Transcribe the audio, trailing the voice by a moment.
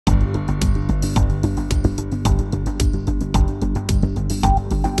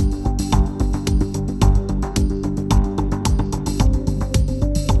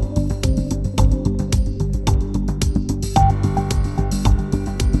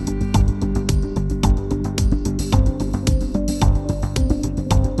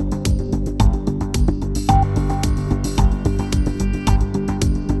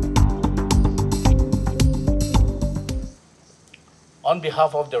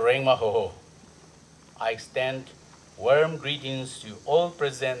behalf of the Rengma Hoho, I extend warm greetings to all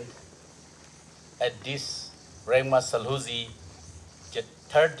present at this Rengma Salhuzi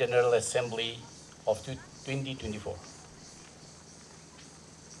Third General Assembly of 2024.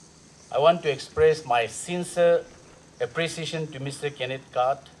 I want to express my sincere appreciation to Mr. Kenneth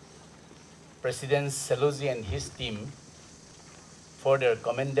Cart, President Selozi and his team for their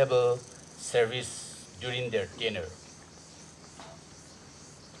commendable service during their tenure.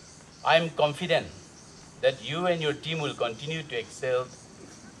 I am confident that you and your team will continue to excel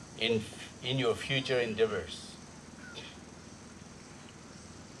in your future endeavors.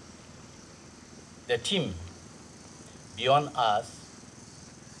 The team, Beyond Us,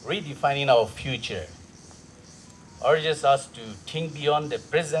 Redefining Our Future, urges us to think beyond the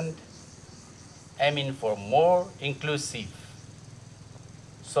present, aiming for more inclusive,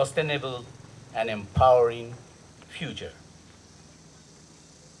 sustainable, and empowering future.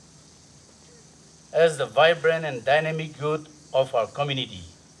 As the vibrant and dynamic youth of our community,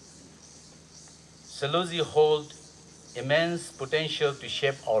 Selozi holds immense potential to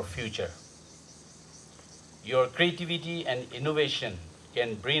shape our future. Your creativity and innovation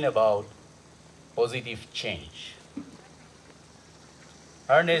can bring about positive change.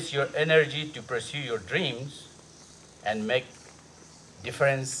 Harness your energy to pursue your dreams and make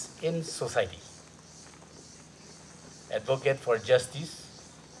difference in society. Advocate for justice,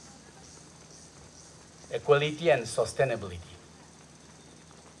 equality, and sustainability.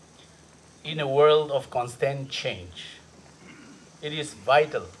 In a world of constant change, it is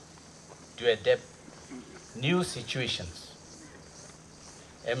vital to adapt new situations.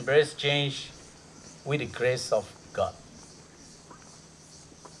 Embrace change with the grace of God.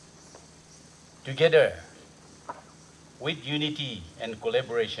 Together, with unity and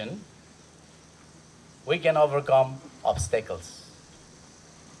collaboration, we can overcome obstacles,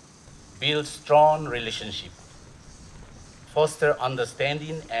 build strong relationships, foster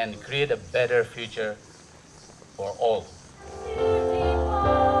understanding, and create a better future for all.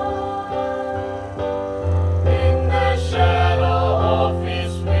 In the shadow of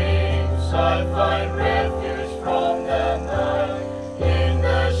His wings, I find refuge from the night. In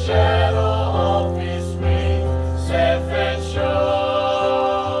the shadow of His wings, safe and sure.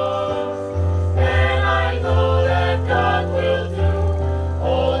 And I know that God will do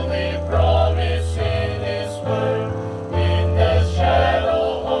all He promised in His word. In the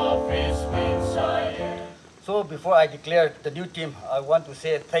shadow of His wings, I am. So before I declare the new team, I want to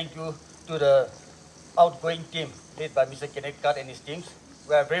say thank you to the outgoing team led by Mr. Kenneth Cart and his teams.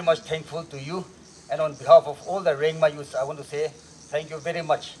 We are very much thankful to you. And on behalf of all the Rengma youth, I want to say thank you very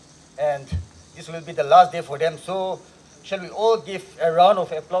much. And this will be the last day for them. So shall we all give a round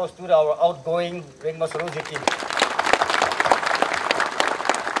of applause to our outgoing Rengma Salhuzi team.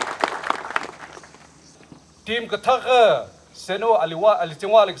 Team Kataka, Seno Aliwa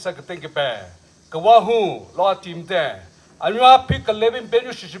Alitingwa Alexakatenkepe, Kawahu, Law Team there. Anua pick a living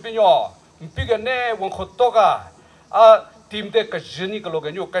Benu Shishipino, Pigane, Wonkotoga, a team de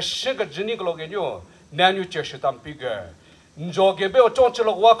Kajinikalogenu, Kashika Jinikalogenu, Nanu Cheshitam Pigger. Njogebe or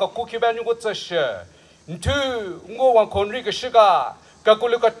Chonchelo Waka Cookie Banu Gutsasher. Ntu, Ngo one Conrica Sugar,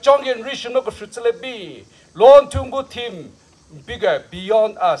 Kakuluka Chongian Rishinoka Shutselebi, Lon Tungo team, bigger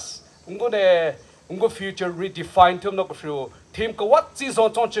beyond us. Ngone. Ungo future redefined to Nokoshu. Team ko what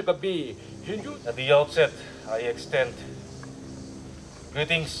season Tonchika be? At the outset, I extend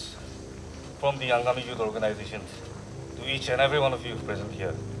greetings from the Angami Youth Organization to each and every one of you present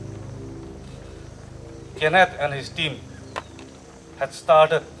here. Kenneth and his team had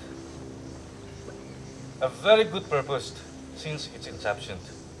started a very good purpose since its inception.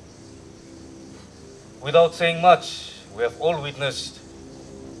 Without saying much, we have all witnessed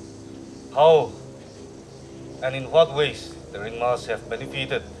how and in what ways the Rengmas have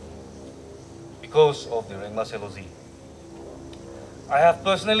benefited because of the Rengma Selozi. I have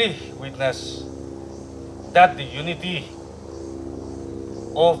personally witnessed that the unity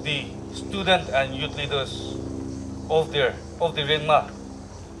of the student and youth leaders of the Rengma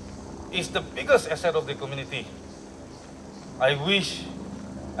is the biggest asset of the community. I wish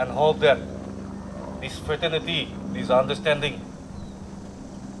and hope that this fraternity, this understanding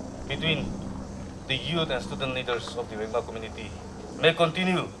between the youth and student leaders of the Rengma community may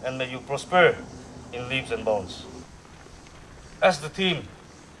continue and may you prosper in leaps and bounds. As the theme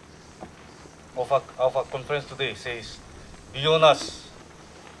of our conference today says, beyond us,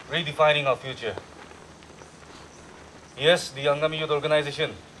 redefining our future. Yes, the Angami Youth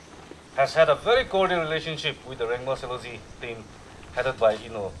Organization has had a very cordial relationship with the Rengma Selozi team headed by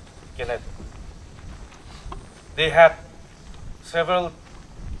Kenneth. They had several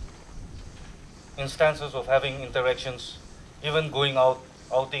instances of having interactions, even going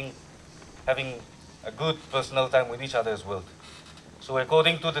outing, having a good personal time with each other as well. So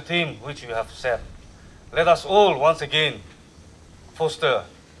according to the theme which you have set, let us all once again foster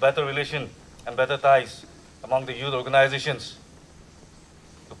better relation and better ties among the youth organizations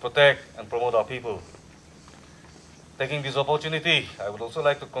to protect and promote our people. Taking this opportunity, I would also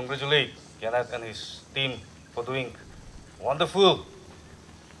like to congratulate Kenneth and his team for doing wonderful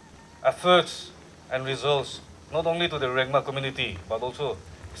efforts and results, not only to the Rengma community, but also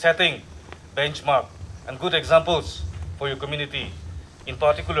setting benchmark and good examples for your community in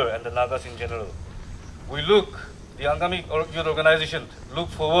particular and the Nagas in general. The Angami Youth Organization look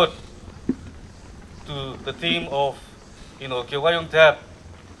forward to the theme of, Kiwayong Tab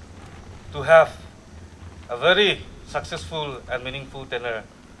to have a very successful and meaningful tenor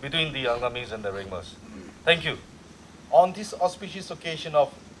between the Angamis and the Rengmas. Thank you. On this auspicious occasion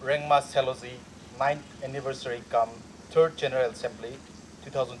of Rengma Selozi 9th anniversary come 3rd General Assembly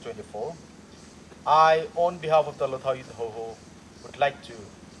 2024, I, on behalf of the Lotha Youth Ho, would like to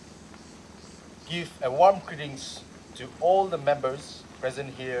give a warm greetings to all the members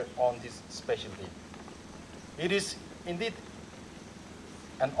present here on this special day. It is indeed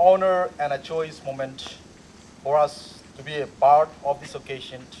an honor and a joyous moment for us to be a part of this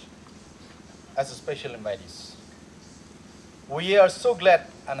occasion as a special invitees. We are so glad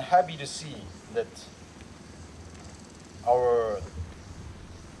and happy to see that our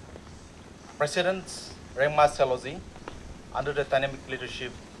President Rengma Selozi, under the dynamic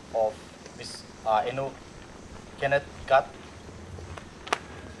leadership of Ms. Kenneth Gat,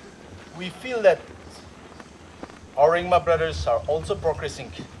 we feel that our Rengma brothers are also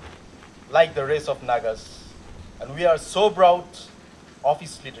progressing like the rest of Nagas, and we are so proud of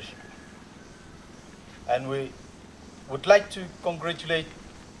his leadership. And we would like to congratulate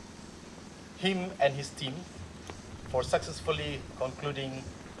him and his team for successfully concluding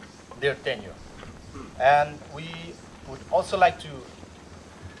their tenure. And we would also like to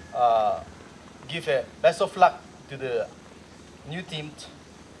give a best of luck to the new team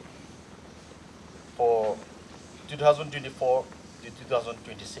for 2024 to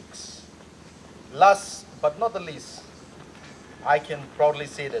 2026. Last but not the least, I can proudly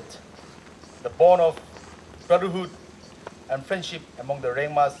say that the bond of brotherhood and friendship among the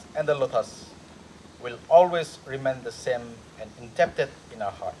Rengmas and the Lothas will always remain the same and intact in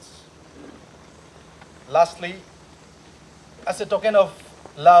our hearts. Lastly, as a token of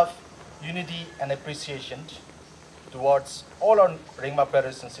love, unity, and appreciation towards all our Rengma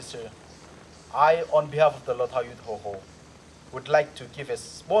brothers and sisters, I, on behalf of the Lotha Youth Ho, would like to give a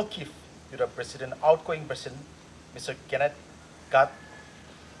small gift to the outgoing president, Mr. Kenneth Gat.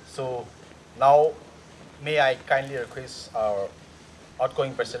 So now, may I kindly request our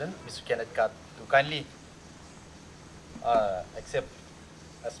outgoing president, Mr. Kenneth Gat, to kindly accept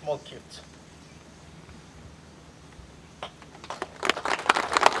a small gift.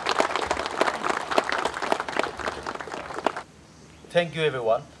 Thank you,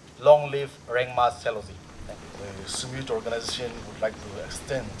 everyone. Long live Rengma Selozi. Thank you. The Sumit organization would like to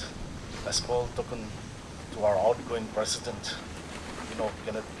extend a small token to our outgoing president,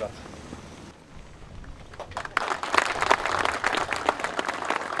 Kenneth Gat.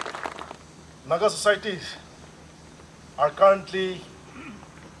 Naga societies are currently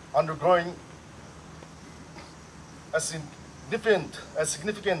undergoing a significant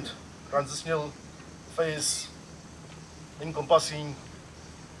transitional phase encompassing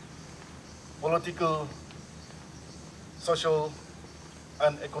political, social,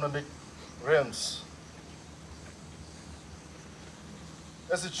 and economic realms.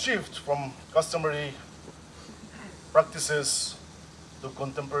 As a shift from customary practices to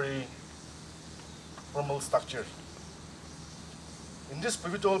contemporary formal structure. In this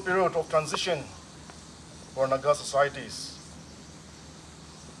pivotal period of transition for Naga societies,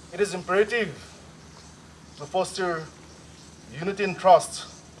 it is imperative to foster unity and trust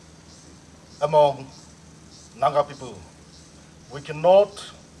among Naga people. We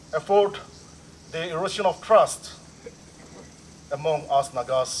cannot afford the erosion of trust among us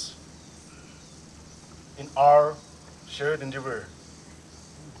Nagas in our shared endeavor.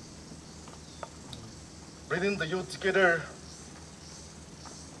 Bringing the youth together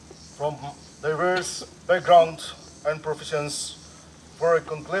from diverse backgrounds and professions for a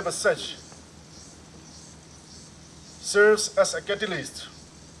conclave as such serves as a catalyst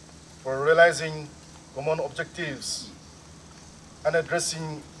for realizing common objectives and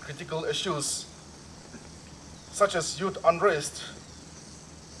addressing critical issues such as youth unrest,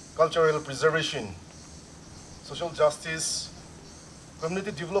 cultural preservation, social justice,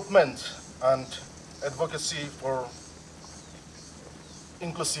 community development and advocacy for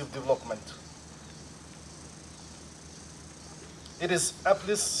inclusive development. It is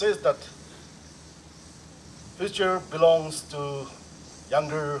aptly said that future belongs to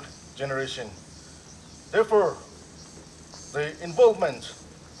younger generation. Therefore, the involvement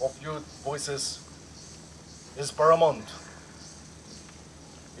of youth voices is paramount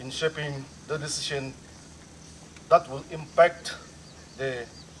in shaping the decision that will impact the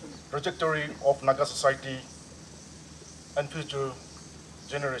trajectory of Naga society and future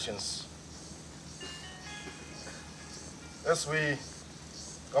generations. As we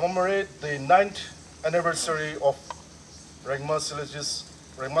commemorate the 9th anniversary of Rengma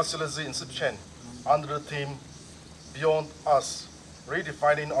Selozi inception under the theme Beyond Us,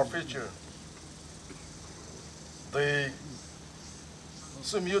 Redefining Our Future, the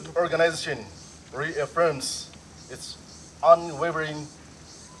Sum Youth Organization reaffirms its unwavering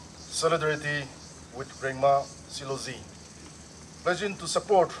solidarity with Rengma Selozi, pledging to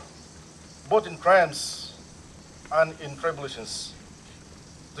support both in triumphs and in tribulations.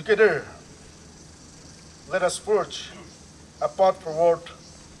 Together, let us forge a path forward,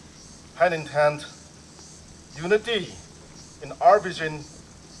 hand in hand, unity in our vision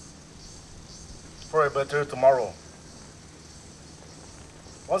for a better tomorrow.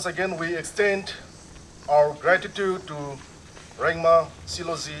 Once again, we extend our gratitude to Rengma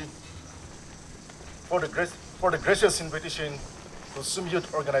Selozi for the gracious invitation to Sum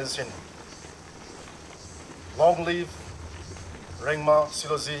Youth Organization. Long live Rengma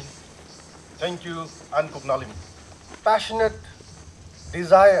Selozi. Thank you and Kuknalim. Passionate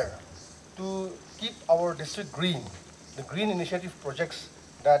desire to keep our district green, the green initiative projects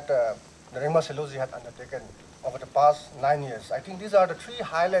that the Rengma Selozi had undertaken over the past 9 years. I think these are the 3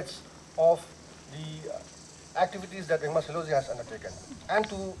 highlights of the activities that Rengma Selozi has undertaken. And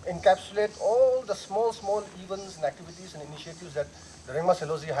to encapsulate all the small events and activities and initiatives that the Rengma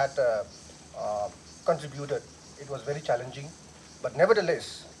Selozi had contributed, it was very challenging. But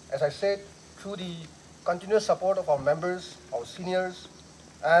nevertheless, as I said, through the continuous support of our members, our seniors,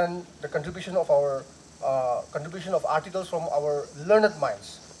 and the contribution of articles from our learned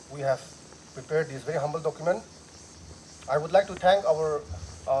minds, we have prepared this very humble document. I would like to thank our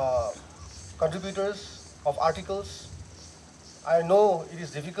contributors of articles. I know it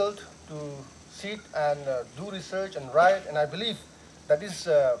is difficult to sit and do research and write, and I believe that these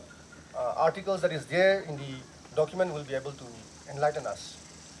articles that is there in the document will be able to enlighten us.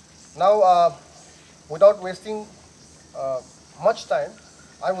 Now, without wasting much time,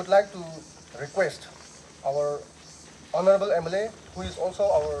 I would like to request our Honorable MLA, who is also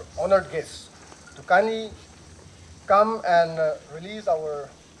our honored guest, to kindly come and release our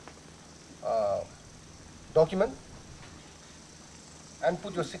document and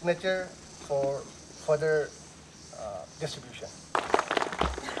put your signature for further distribution.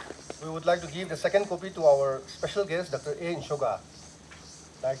 We would like to give the second copy to our special guest, Dr. A. Inshoga,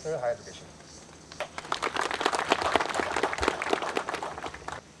 Director, Higher Education.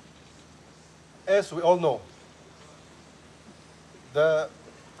 As we all know, the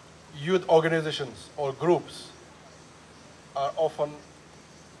youth organizations or groups are often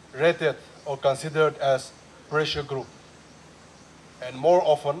rated or considered as pressure group, and more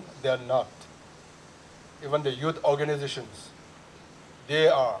often they are not. Even the youth organizations, they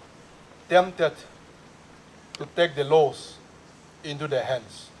are tempted to take the laws into their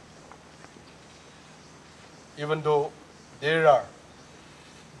hands, even though there are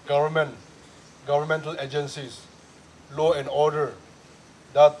governmental agencies, law and order,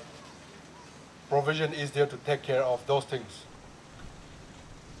 that provision is there to take care of those things.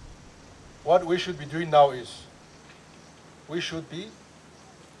 What we should be doing now is, we should be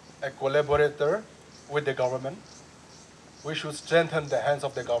a collaborator with the government. We should strengthen the hands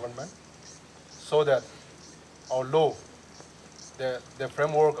of the government so that our law, the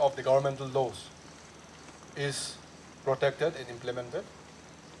framework of the governmental laws, is protected and implemented.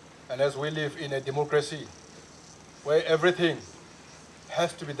 And as we live in a democracy where everything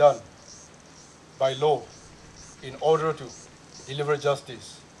has to be done by law in order to deliver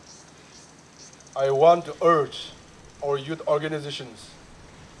justice, I want to urge our youth organizations,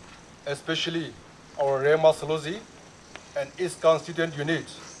 especially our Rengma Selozi and its constituent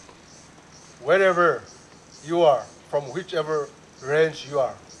units, wherever you are, from whichever range you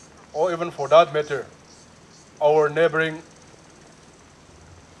are, or even for that matter, our neighboring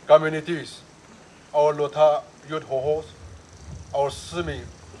communities, our Lotha youth hohos, our Sumi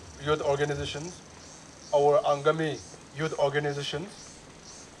youth organizations, our Angami youth organizations.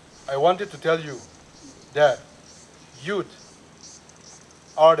 I wanted to tell you that youth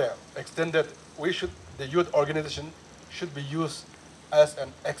are the extended, the youth organization should be used as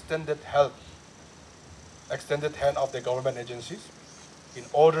an extended hand of the government agencies in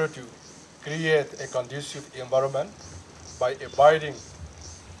order to create a conducive environment by abiding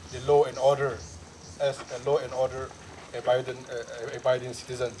the law and order as a law and order abiding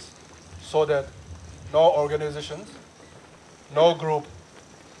citizens, so that no organizations, no group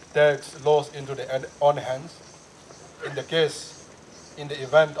takes laws into their own hands in the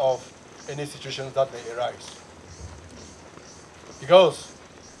event of any situations that may arise. Because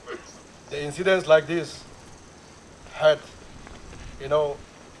the incidents like this had,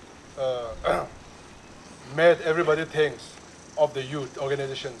 made everybody thinks of the youth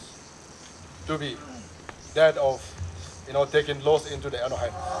organizations to be that of, taking laws into their own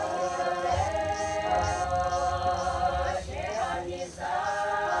hands.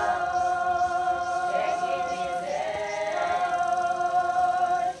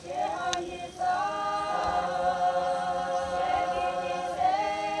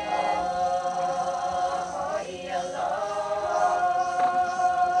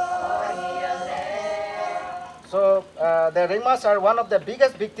 So the Rengmas are one of the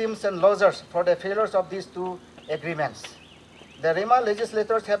biggest victims and losers for the failures of these two agreements. The Rengma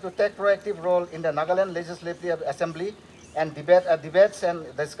legislators have to take proactive role in the Nagaland Legislative Assembly and debates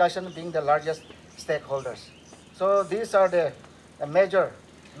and discussion being the largest stakeholders. So these are the major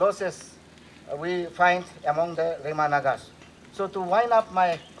losses we find among the Rengma Nagas. So to wind up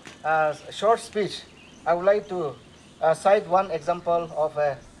my short speech, I would like to cite one example of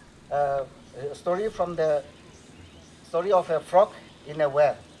a story from the story of a frog in a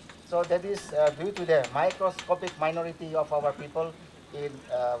well. So that is due to the microscopic minority of our people in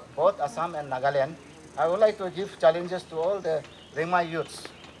both Assam and Nagaland. I would like to give challenges to all the Rengma youths.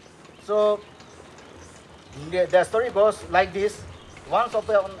 So the story goes like this. Once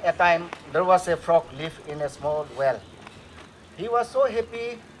upon a time, there was a frog live in a small well. He was so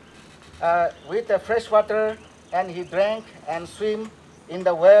happy with the fresh water, and he drank and swim in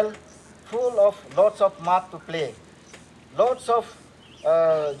the well full of lots of mud to play. Lots of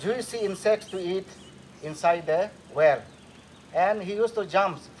juicy insects to eat inside the well. And he used to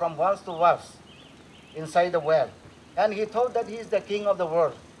jump from walls to walls inside the well. And he thought that he is the king of the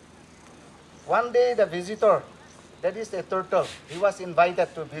world. One day the visitor, that is a turtle, he was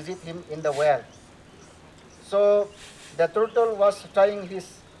invited to visit him in the well. So the turtle was trying his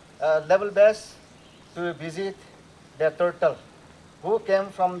level best to visit the turtle who came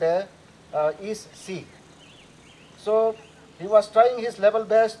from the East Sea. So he was trying his level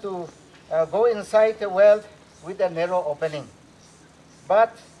best to go inside the well with a narrow opening.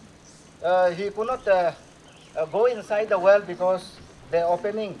 But he could not go inside the well because the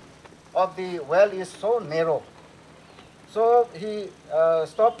opening of the well is so narrow. So he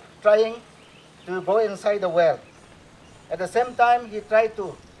stopped trying to go inside the well. At the same time, he tried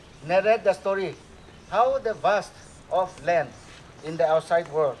to narrate the story, how the vast of land in the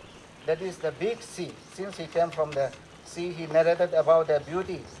outside world, that is the big sea. Since he came from the sea, he narrated about the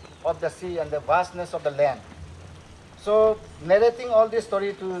beauty of the sea and the vastness of the land. So narrating all this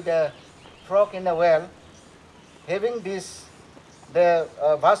story to the frog in the well, having the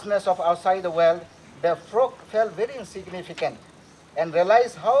vastness of outside the well, the frog felt very insignificant and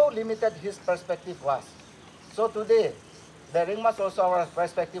realized how limited his perspective was. So today, the Rengmas also, our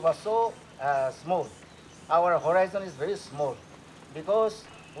perspective was so small. Our horizon is very small because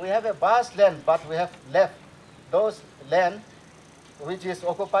we have a vast land, but we have left those land which is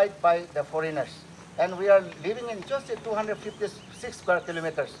occupied by the foreigners. And we are living in just 256 square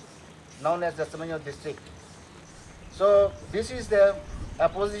kilometers, known as the Semenyo district. So this is the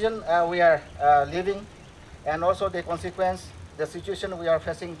position we are living, and also the consequence, the situation we are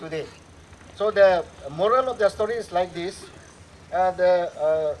facing today. So the moral of the story is like this.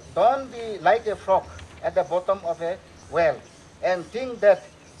 Don't be like a frog at the bottom of a well and think that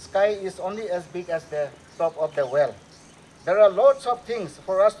sky is only as big as the top of the well. There are lots of things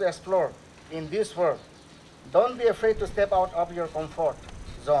for us to explore in this world. Don't be afraid to step out of your comfort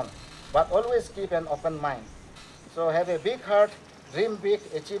zone, but always keep an open mind. So have a big heart, dream big,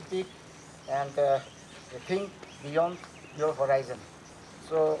 achieve big, and think beyond your horizon.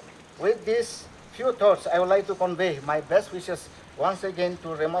 So with these few thoughts, I would like to convey my best wishes once again to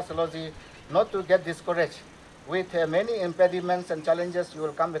Rengma Seloji not to get discouraged with many impediments and challenges you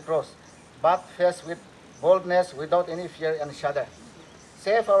will come across, but face with boldness without any fear and shudder.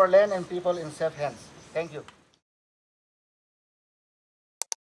 Save our land and people in safe hands. Thank you.